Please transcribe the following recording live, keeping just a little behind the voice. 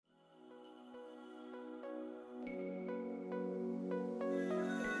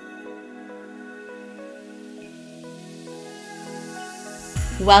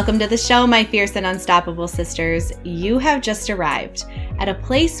Welcome to the show, my fierce and unstoppable sisters. You have just arrived at a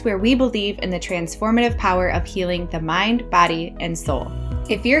place where we believe in the transformative power of healing the mind, body, and soul.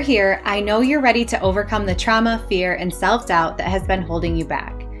 If you're here, I know you're ready to overcome the trauma, fear, and self-doubt that has been holding you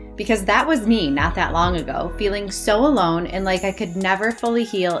back. Because that was me not that long ago, feeling so alone and like I could never fully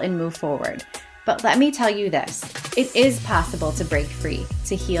heal and move forward. But let me tell you this, it is possible to break free,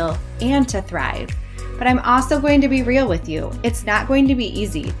 to heal, and to thrive. But I'm also going to be real with you. It's not going to be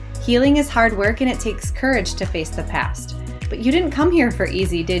easy. Healing is hard work and it takes courage to face the past. But you didn't come here for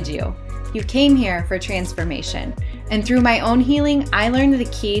easy, did you? You came here for transformation. And through my own healing, I learned the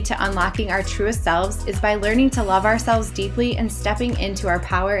key to unlocking our truest selves is by learning to love ourselves deeply and stepping into our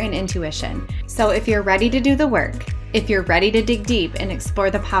power and intuition. So if you're ready to do the work, if you're ready to dig deep and explore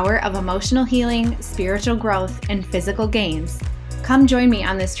the power of emotional healing, spiritual growth, and physical gains, come join me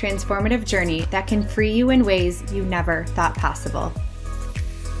on this transformative journey that can free you in ways you never thought possible.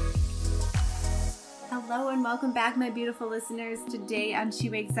 Hello and welcome back, my beautiful listeners. Today on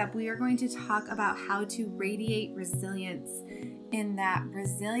She Wakes Up, we are going to talk about how to radiate resilience, and that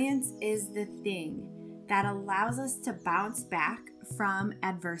resilience is the thing that allows us to bounce back from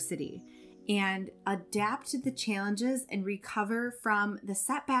adversity and adapt to the challenges and recover from the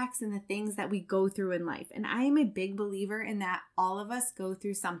setbacks and the things that we go through in life. And I am a big believer in that all of us go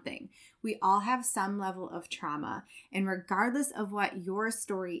through something. We all have some level of trauma. And regardless of what your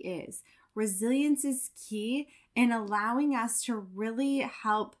story is, resilience is key in allowing us to really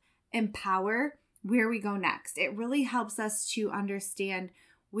help empower where we go next. It really helps us to understand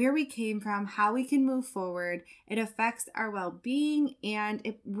where we came from, how we can move forward. It affects our well-being, and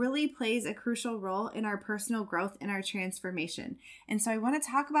it really plays a crucial role in our personal growth and our transformation. And so I want to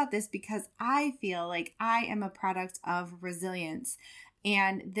talk about this because I feel like I am a product of resilience.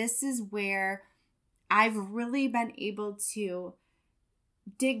 And this is where I've really been able to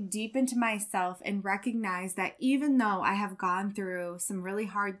dig deep into myself and recognize that even though I have gone through some really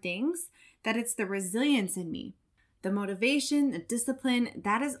hard things, that it's the resilience in me. The motivation, the discipline,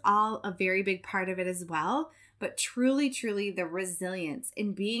 that is all a very big part of it as well. But truly, the resilience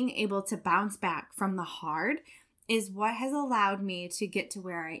in being able to bounce back from the hard is what has allowed me to get to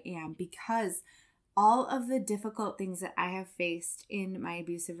where I am, because all of the difficult things that I have faced in my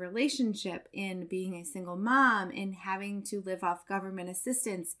abusive relationship, in being a single mom, in having to live off government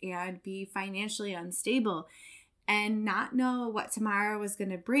assistance and be financially unstable, and not know what tomorrow was going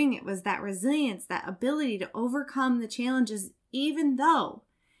to bring. It was that resilience, that ability to overcome the challenges, even though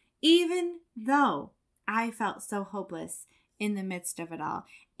I felt so hopeless in the midst of it all.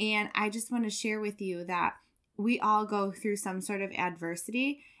 And I just want to share with you that we all go through some sort of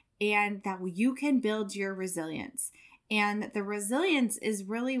adversity, and that you can build your resilience. And the resilience is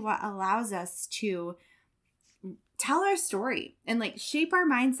really what allows us to tell our story and shape our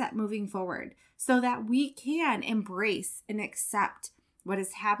mindset moving forward, so that we can embrace and accept what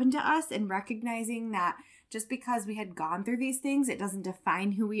has happened to us, and recognizing that just because we had gone through these things, it doesn't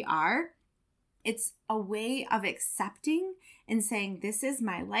define who we are. It's a way of accepting and saying, this is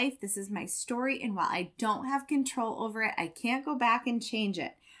my life, this is my story, and while I don't have control over it, I can't go back and change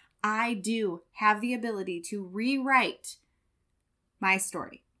it, I do have the ability to rewrite my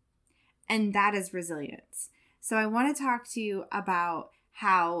story. And that is resilience. So I want to talk to you about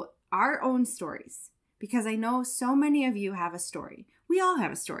how our own stories, because I know so many of you have a story. We all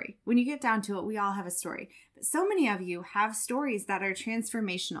have a story. When you get down to it, we all have a story. But so many of you have stories that are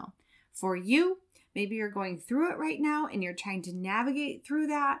transformational. For you, maybe you're going through it right now and you're trying to navigate through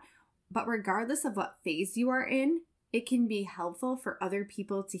that. But regardless of what phase you are in, it can be helpful for other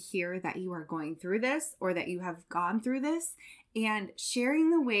people to hear that you are going through this, or that you have gone through this, and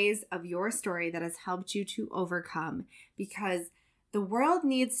sharing the ways of your story that has helped you to overcome, because the world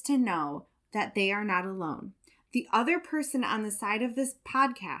needs to know that they are not alone. The other person on the side of this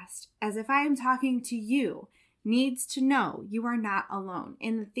podcast, as if I am talking to you, needs to know you are not alone.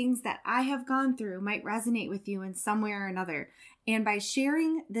 And the things that I have gone through might resonate with you in some way or another. And by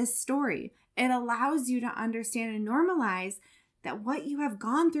sharing this story, it allows you to understand and normalize that what you have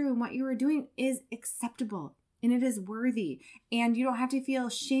gone through and what you are doing is acceptable and it is worthy. And you don't have to feel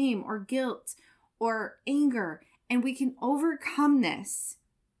shame or guilt or anger. And we can overcome this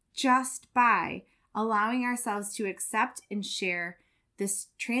just by allowing ourselves to accept and share this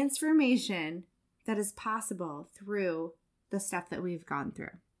transformation that is possible through the stuff that we've gone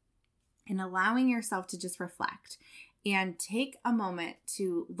through. And allowing yourself to just reflect and take a moment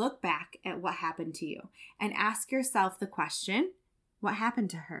to look back at what happened to you and ask yourself the question, what happened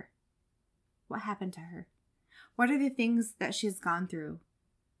to her? What happened to her? What are the things that she's gone through?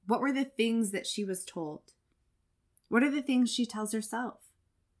 What were the things that she was told? What are the things she tells herself?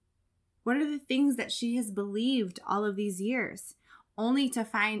 What are the things that she has believed all of these years, only to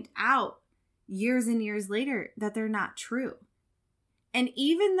find out years and years later that they're not true? And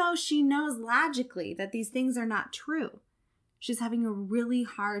even though she knows logically that these things are not true, she's having a really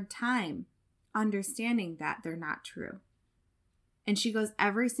hard time understanding that they're not true. And she goes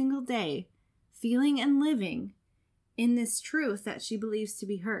every single day feeling and living in this truth that she believes to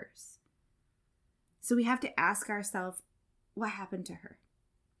be hers. So we have to ask ourselves, what happened to her?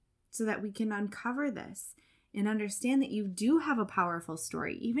 So that we can uncover this and understand that you do have a powerful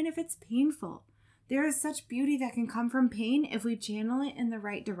story, even if it's painful. There is such beauty that can come from pain if we channel it in the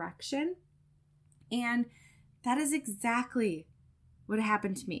right direction. And that is exactly what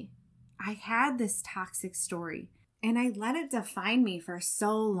happened to me. I had this toxic story and I let it define me for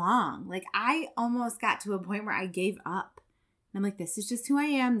so long. Like I almost got to a point where I gave up. And I'm like, this is just who I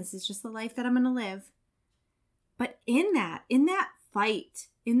am. This is just the life that I'm going to live. But in that fight,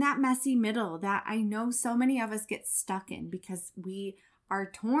 in that messy middle that I know so many of us get stuck in because we are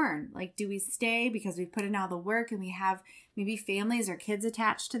torn. Like, do we stay because we've put in all the work and we have maybe families or kids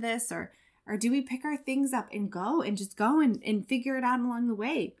attached to this? Or do we pick our things up and go and figure it out along the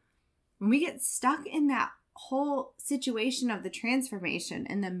way? When we get stuck in that whole situation of the transformation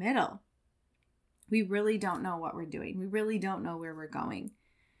in the middle, we really don't know what we're doing. We really don't know where we're going.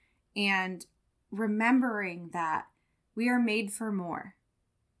 And remembering that we are made for more,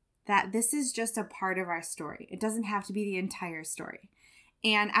 that this is just a part of our story. It doesn't have to be the entire story.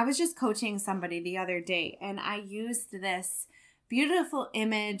 And I was just coaching somebody the other day, and I used this beautiful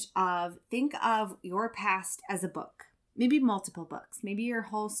image of, think of your past as a book, maybe multiple books. Maybe your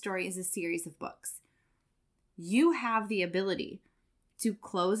whole story is a series of books. You have the ability to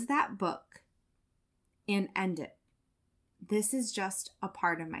close that book and end it. This is just a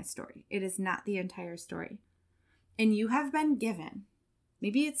part of my story. It is not the entire story. And you have been given,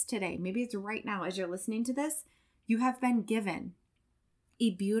 maybe it's today, maybe it's right now as you're listening to this, you have been given a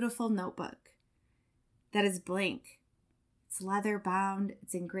beautiful notebook that is blank. It's leather bound,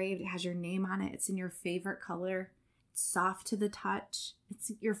 it's engraved, it has your name on it, it's in your favorite color, it's soft to the touch,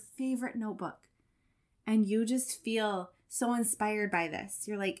 it's your favorite notebook. And you just feel so inspired by this.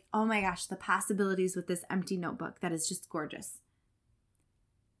 You're like, oh my gosh, the possibilities with this empty notebook, that is just gorgeous.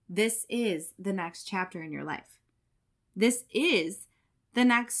 This is the next chapter in your life. This is the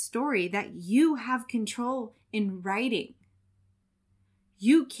next story that you have control in writing.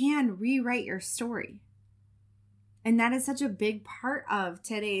 You can rewrite your story. And that is such a big part of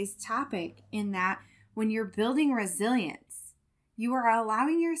today's topic, in that when you're building resilience, you are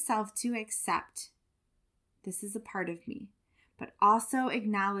allowing yourself to accept, this is a part of me, but also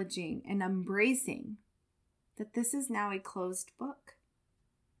acknowledging and embracing that this is now a closed book.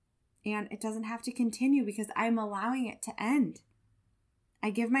 And it doesn't have to continue because I'm allowing it to end.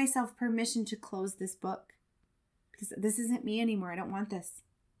 I give myself permission to close this book because this isn't me anymore. I don't want this.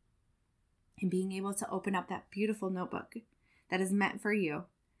 And being able to open up that beautiful notebook that is meant for you,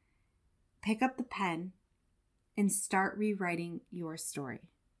 pick up the pen and start rewriting your story.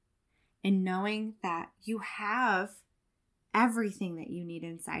 And knowing that you have everything that you need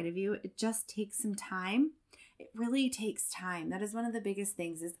inside of you. It just takes some time. It really takes time. That is one of the biggest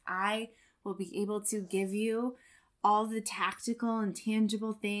things, is I will be able to give you all the tactical and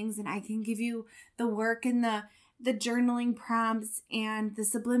tangible things, and I can give you the work and the journaling prompts and the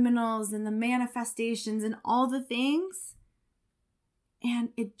subliminals and the manifestations and all the things. And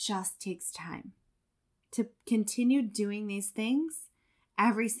it just takes time to continue doing these things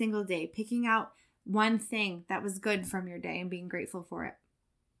every single day, picking out one thing that was good from your day and being grateful for it,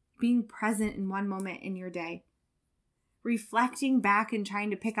 being present in one moment in your day, reflecting back and trying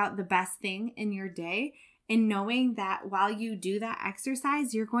to pick out the best thing in your day, and knowing that while you do that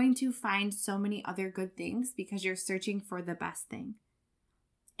exercise, you're going to find so many other good things because you're searching for the best thing.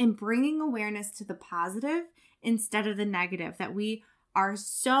 And bringing awareness to the positive instead of the negative that we are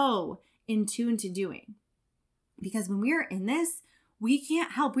so in tune to doing. Because when we are in this, we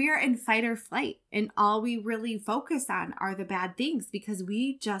can't help. We are in fight or flight, and all we really focus on are the bad things because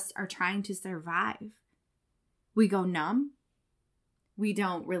we just are trying to survive. We go numb. We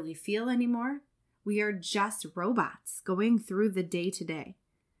don't really feel anymore. We are just robots going through the day to day.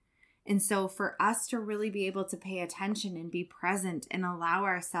 And so for us to really be able to pay attention and be present and allow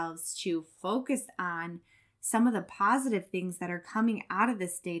ourselves to focus on some of the positive things that are coming out of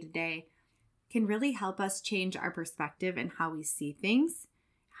this day to day can really help us change our perspective and how we see things,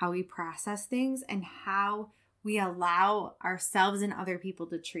 how we process things, and how we allow ourselves and other people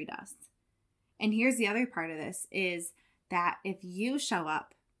to treat us. And here's the other part of this, is that if you show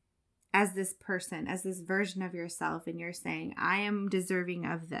up as this person, as this version of yourself, and you're saying, I am deserving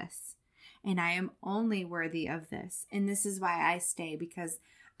of this, And I am only worthy of this. And this is why I stay, because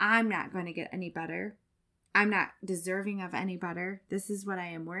I'm not going to get any better. I'm not deserving of any better. This is what I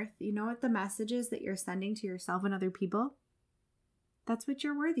am worth. You know what the message is that you're sending to yourself and other people? That's what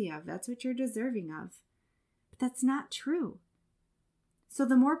you're worthy of. That's what you're deserving of. But that's not true. So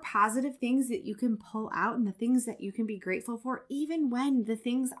the more positive things that you can pull out and the things that you can be grateful for, even when the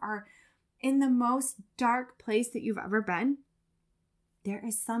things are in the most dark place that you've ever been, there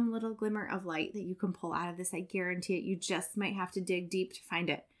is some little glimmer of light that you can pull out of this. I guarantee it. You just might have to dig deep to find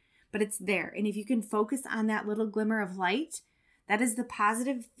it, but it's there. And if you can focus on that little glimmer of light, that is the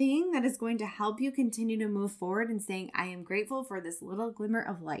positive thing that is going to help you continue to move forward and saying, I am grateful for this little glimmer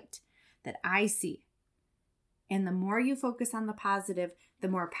of light that I see. And the more you focus on the positive, the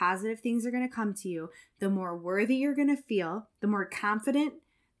more positive things are going to come to you, the more worthy you're going to feel, the more confident,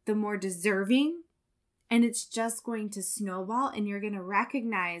 the more deserving. And it's just going to snowball, and you're going to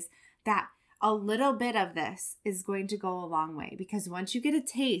recognize that a little bit of this is going to go a long way, because once you get a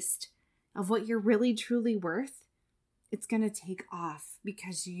taste of what you're really truly worth, it's going to take off,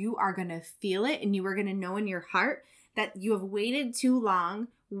 because you are going to feel it, and you are going to know in your heart that you have waited too long,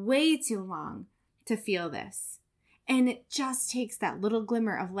 way too long to feel this. And it just takes that little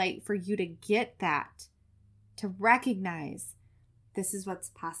glimmer of light for you to get that, to recognize this is what's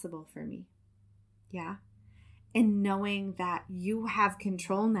possible for me. Yeah. And knowing that you have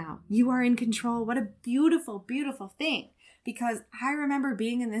control now. You are in control. What a beautiful, beautiful thing. Because I remember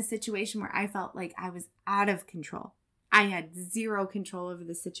being in this situation where I felt like I was out of control. I had zero control over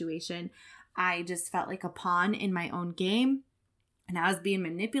the situation. I just felt like a pawn in my own game. And I was being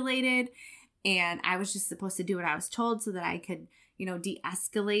manipulated. And I was just supposed to do what I was told so that I could,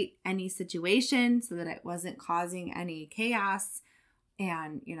 de-escalate any situation so that it wasn't causing any chaos.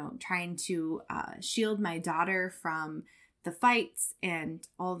 And, trying to shield my daughter from the fights and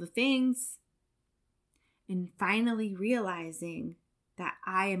all the things. And finally realizing that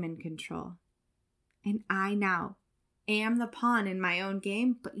I am in control. And I now am the pawn in my own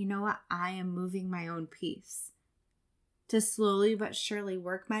game. But you know what? I am moving my own piece to slowly but surely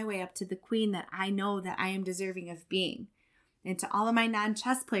work my way up to the queen that I know that I am deserving of being. And to all of my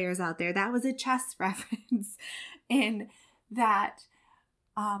non-chess players out there, that was a chess reference. And that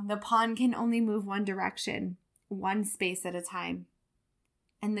the pawn can only move one direction, one space at a time.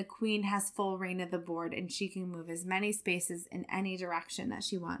 And the queen has full reign of the board, and she can move as many spaces in any direction that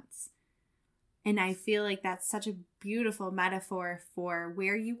she wants. And I feel like that's such a beautiful metaphor for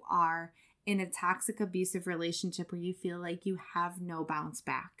where you are in a toxic, abusive relationship where you feel like you have no bounce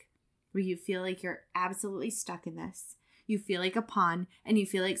back, where you feel like you're absolutely stuck in this. You feel like a pawn, and you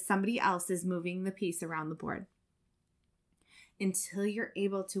feel like somebody else is moving the piece around the board. Until you're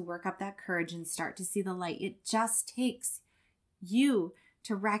able to work up that courage and start to see the light, it just takes you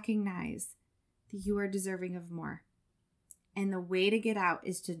to recognize that you are deserving of more. And the way to get out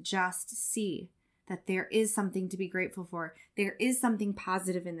is to just see that there is something to be grateful for. There is something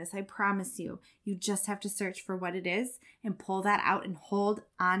positive in this. I promise you. You just have to search for what it is and pull that out and hold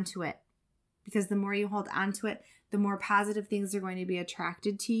on to it. Because the more you hold on to it, the more positive things are going to be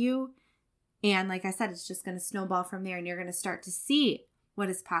attracted to you. And like I said, it's just going to snowball from there, and you're going to start to see what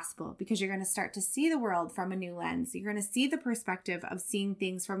is possible, because you're going to start to see the world from a new lens. You're going to see the perspective of seeing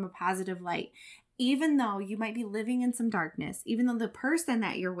things from a positive light. Even though you might be living in some darkness, even though the person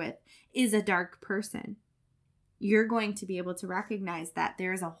that you're with is a dark person, you're going to be able to recognize that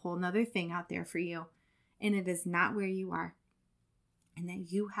there's a whole nother thing out there for you, and it is not where you are, and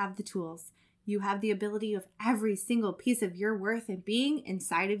that you have the tools. You have the ability of every single piece of your worth and being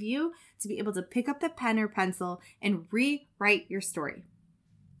inside of you to be able to pick up the pen or pencil and rewrite your story.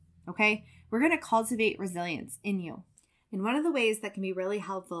 Okay? We're going to cultivate resilience in you. And one of the ways that can be really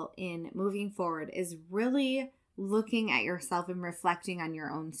helpful in moving forward is really looking at yourself and reflecting on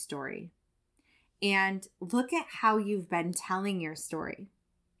your own story. And look at how you've been telling your story.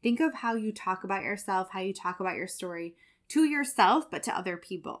 Think of how you talk about yourself, how you talk about your story to yourself, but to other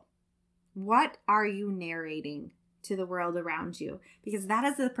people. What are you narrating to the world around you? Because that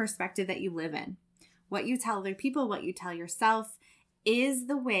is the perspective that you live in. What you tell other people, what you tell yourself is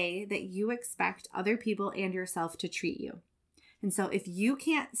the way that you expect other people and yourself to treat you. And so if you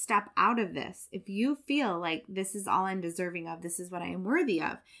can't step out of this, if you feel like this is all I'm deserving of, this is what I am worthy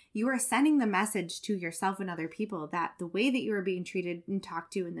of, you are sending the message to yourself and other people that the way that you are being treated and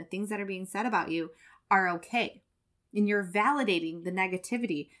talked to and the things that are being said about you are okay. And you're validating the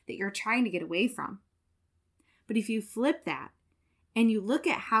negativity that you're trying to get away from. But if you flip that and you look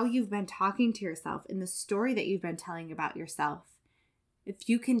at how you've been talking to yourself and the story that you've been telling about yourself, if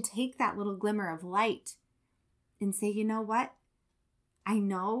you can take that little glimmer of light and say, you know what? I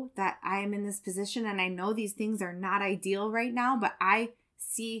know that I am in this position and I know these things are not ideal right now, but I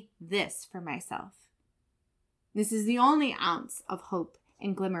see this for myself. This is the only ounce of hope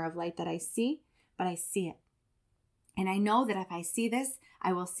and glimmer of light that I see, but I see it. And I know that if I see this,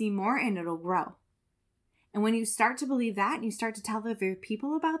 I will see more and it'll grow. And when you start to believe that and you start to tell other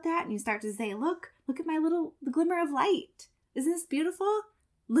people about that and you start to say, look at my little glimmer of light. Isn't this beautiful?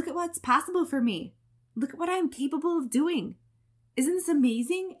 Look at what's possible for me. Look at what I'm capable of doing. Isn't this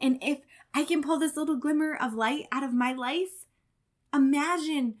amazing? And if I can pull this little glimmer of light out of my life,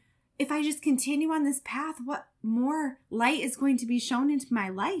 imagine if I just continue on this path, what more light is going to be shown into my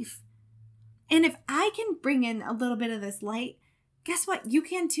life. And if I can bring in a little bit of this light, guess what? You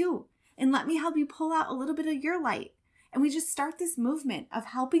can too. And let me help you pull out a little bit of your light. And we just start this movement of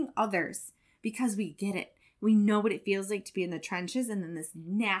helping others because we get it. We know what it feels like to be in the trenches and then this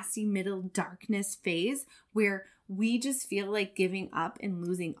nasty middle darkness phase where we just feel like giving up and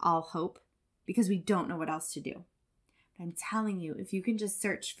losing all hope because we don't know what else to do. But I'm telling you, if you can just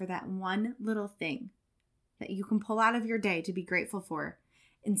search for that one little thing that you can pull out of your day to be grateful for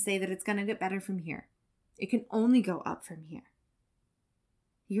and say that it's going to get better from here. It can only go up from here.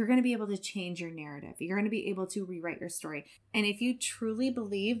 You're going to be able to change your narrative. You're going to be able to rewrite your story. And if you truly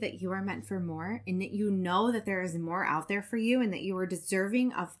believe that you are meant for more and that you know that there is more out there for you and that you are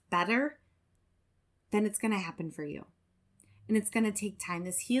deserving of better, then it's going to happen for you. And it's going to take time.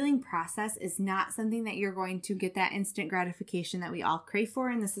 This healing process is not something that you're going to get that instant gratification that we all crave for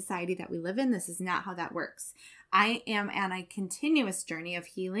in the society that we live in. This is not how that works. I am on a continuous journey of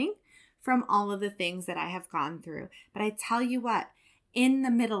healing from all of the things that I have gone through. But I tell you what, in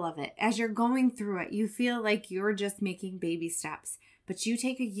the middle of it, as you're going through it, you feel like you're just making baby steps. But you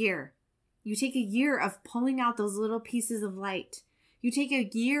take a year. You take a year of pulling out those little pieces of light. You take a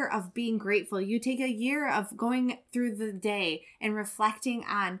year of being grateful. You take a year of going through the day and reflecting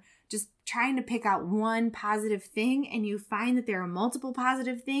on just trying to pick out one positive thing, and you find that there are multiple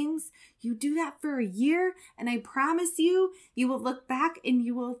positive things. You do that for a year, and I promise you, you will look back and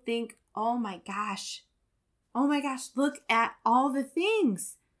you will think, oh my gosh, look at all the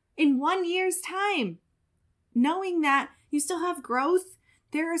things in 1 year's time. Knowing that you still have growth,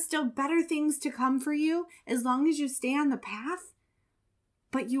 there are still better things to come for you as long as you stay on the path.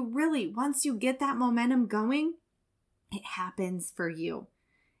 But you really, once you get that momentum going, it happens for you.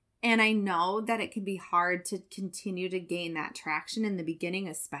 And I know that it can be hard to continue to gain that traction in the beginning,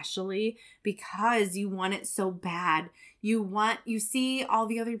 especially because you want it so bad. You see all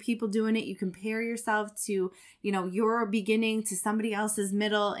the other people doing it. You compare yourself to, your beginning to somebody else's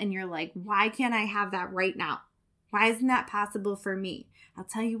middle. And you're like, why can't I have that right now? Why isn't that possible for me? I'll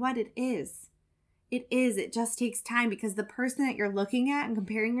tell you what, it is. It is. It just takes time because the person that you're looking at and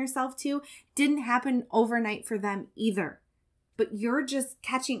comparing yourself to didn't happen overnight for them either. But you're just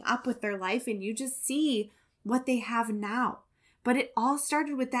catching up with their life and you just see what they have now. But it all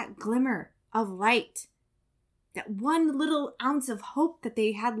started with that glimmer of light, that one little ounce of hope that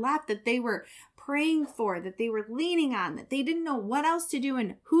they had left, that they were praying for, that they were leaning on, that they didn't know what else to do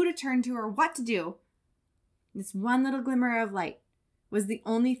and who to turn to or what to do. This one little glimmer of light was the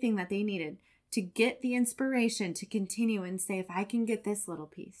only thing that they needed to get the inspiration to continue and say, if I can get this little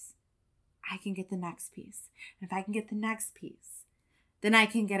piece, I can get the next piece. And if I can get the next piece, then I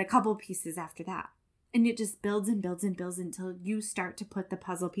can get a couple pieces after that. And it just builds and builds and builds until you start to put the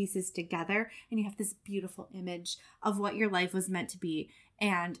puzzle pieces together and you have this beautiful image of what your life was meant to be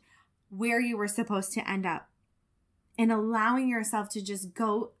and where you were supposed to end up. And allowing yourself to just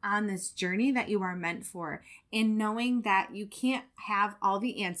go on this journey that you are meant for, and knowing that you can't have all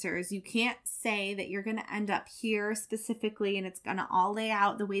the answers. You can't say that you're going to end up here specifically and it's going to all lay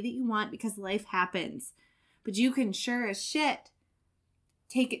out the way that you want because life happens. But you can sure as shit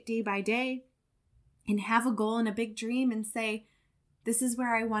take it day by day and have a goal and a big dream and say, this is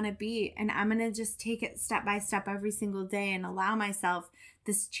where I want to be. And I'm going to just take it step by step every single day and allow myself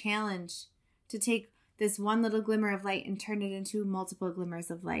this challenge to take this one little glimmer of light and turn it into multiple glimmers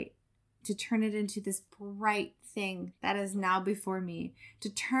of light, to turn it into this bright thing that is now before me, to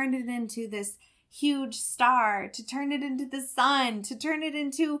turn it into this huge star, to turn it into the sun, to turn it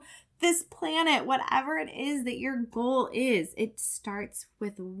into this planet, whatever it is that your goal is. It starts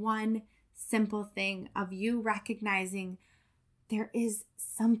with one simple thing of you recognizing there is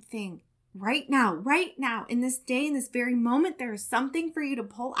something right now, in this day, in this very moment, there is something for you to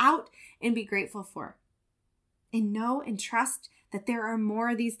pull out and be grateful for. And know and trust that there are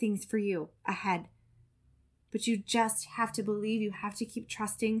more of these things for you ahead. But you just have to believe, you have to keep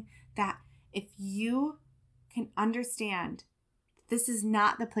trusting that if you can understand this is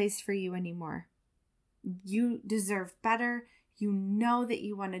not the place for you anymore. You deserve better. you know that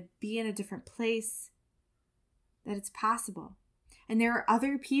you want to be in a different place, that it's possible. And there are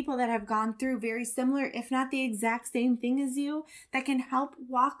other people that have gone through very similar, if not the exact same thing as you, that can help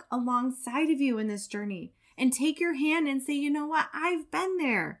walk alongside of you in this journey and take your hand and say, you know what, I've been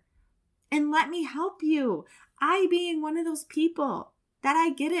there and let me help you. I being one of those people that I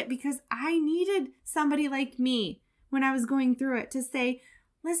get it because I needed somebody like me when I was going through it to say,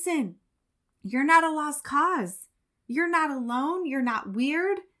 listen, you're not a lost cause. You're not alone. You're not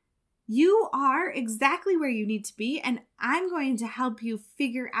weird. You are exactly where you need to be, and I'm going to help you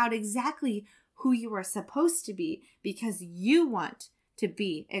figure out exactly who you are supposed to be because you want to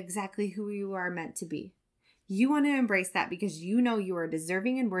be exactly who you are meant to be. You want to embrace that because you know you are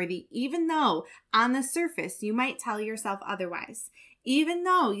deserving and worthy, even though on the surface you might tell yourself otherwise. Even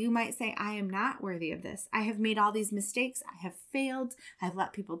though you might say, I am not worthy of this. I have made all these mistakes. I have failed. I've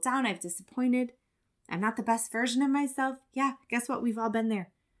let people down. I've disappointed. I'm not the best version of myself. Yeah, guess what? We've all been there.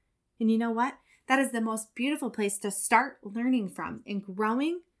 And you know what? That is the most beautiful place to start learning from and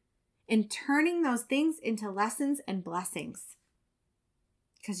growing and turning those things into lessons and blessings.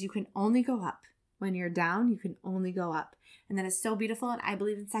 Because you can only go up. When you're down, you can only go up. And that is so beautiful. And I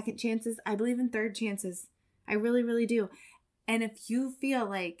believe in second chances. I believe in third chances. I really, really do. And if you feel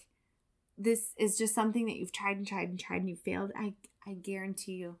like this is just something that you've tried and you failed, I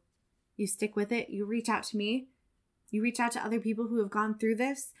guarantee you stick with it. You reach out to me. You reach out to other people who have gone through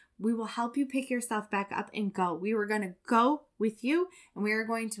this. We will help you pick yourself back up and go. We were going to go with you and we are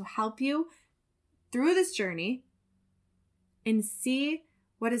going to help you through this journey and see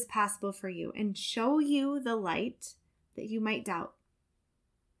what is possible for you and show you the light that you might doubt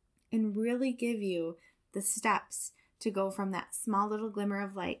and really give you the steps to go from that small little glimmer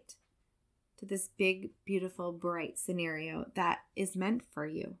of light to this big, beautiful, bright scenario that is meant for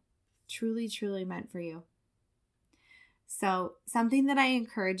you. Truly, truly meant for you. So something that I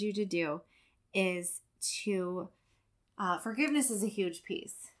encourage you to do is to, forgiveness is a huge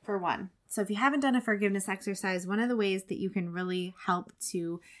piece for one. So if you haven't done a forgiveness exercise, one of the ways that you can really help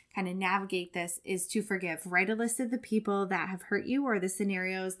to kind of navigate this is to forgive. Write a list of the people that have hurt you or the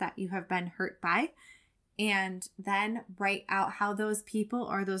scenarios that you have been hurt by, and then write out how those people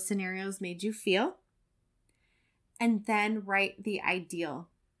or those scenarios made you feel, and then write the ideal.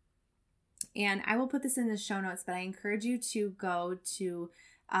 And I will put this in the show notes, but I encourage you to go to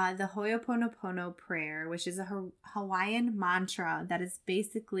the Ho'oponopono prayer, which is a Hawaiian mantra that is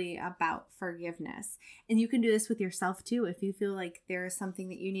basically about forgiveness. And you can do this with yourself too. If you feel like there is something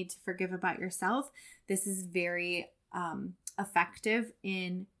that you need to forgive about yourself, this is very effective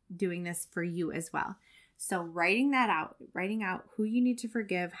in doing this for you as well. So writing out who you need to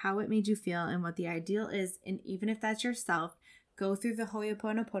forgive, how it made you feel, and what the ideal is. And even if that's yourself, go through the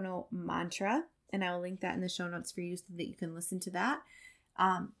Ho'oponopono mantra, and I will link that in the show notes for you so that you can listen to that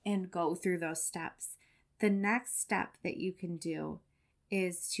and go through those steps. The next step that you can do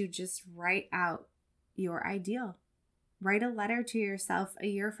is to just write out your ideal. Write a letter to yourself a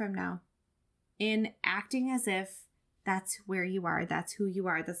year from now in acting as if that's where you are, that's who you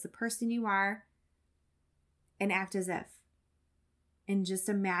are, that's the person you are, and act as if. And just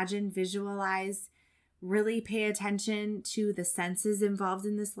imagine, visualize, really pay attention to the senses involved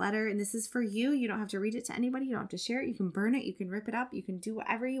in this letter. And this is for you. You don't have to read it to anybody. You don't have to share it. You can burn it. You can rip it up. You can do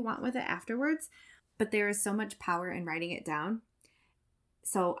whatever you want with it afterwards. But there is so much power in writing it down.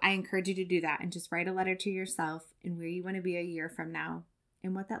 So I encourage you to do that and just write a letter to yourself and where you want to be a year from now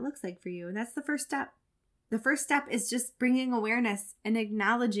and what that looks like for you. And that's the first step. The first step is just bringing awareness and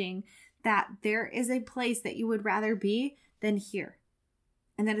acknowledging that there is a place that you would rather be than here.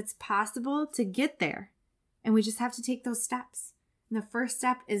 And that it's possible to get there. And we just have to take those steps. And the first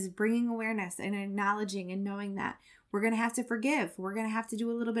step is bringing awareness and acknowledging and knowing that we're going to have to forgive. We're going to have to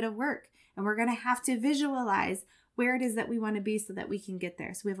do a little bit of work. And we're going to have to visualize where it is that we want to be so that we can get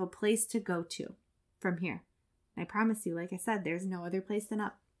there. So we have a place to go to from here. And I promise you, like I said, there's no other place than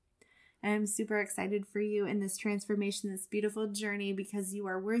up. And I'm super excited for you in this transformation, this beautiful journey, because you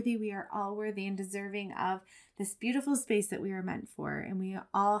are worthy. We are all worthy and deserving of this beautiful space that we are meant for. And we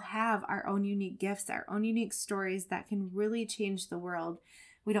all have our own unique gifts, our own unique stories that can really change the world.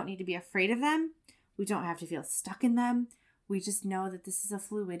 We don't need to be afraid of them. We don't have to feel stuck in them. We just know that this is a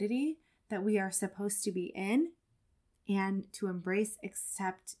fluidity that we are supposed to be in, and to embrace,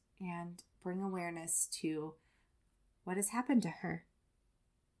 accept, and bring awareness to what has happened to her.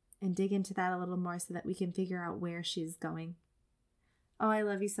 And dig into that a little more so that we can figure out where she's going. Oh, I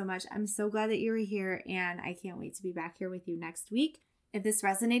love you so much. I'm so glad that you were here, and I can't wait to be back here with you next week. If this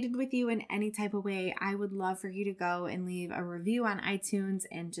resonated with you in any type of way, I would love for you to go and leave a review on iTunes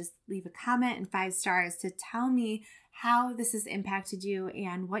and just leave a comment and 5 stars to tell me how this has impacted you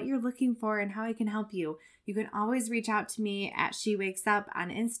and what you're looking for and how I can help you. You can always reach out to me at She Wakes Up on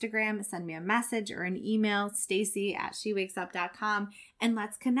Instagram, send me a message or an email, stacy@shewakesUp.com, and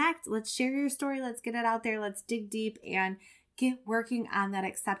let's connect. Let's share your story. Let's get it out there. Let's dig deep and get working on that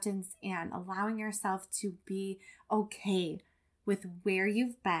acceptance and allowing yourself to be okay with where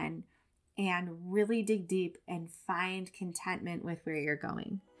you've been and really dig deep and find contentment with where you're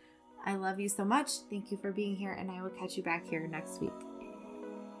going. I love you so much. Thank you for being here, and I will catch you back here next week.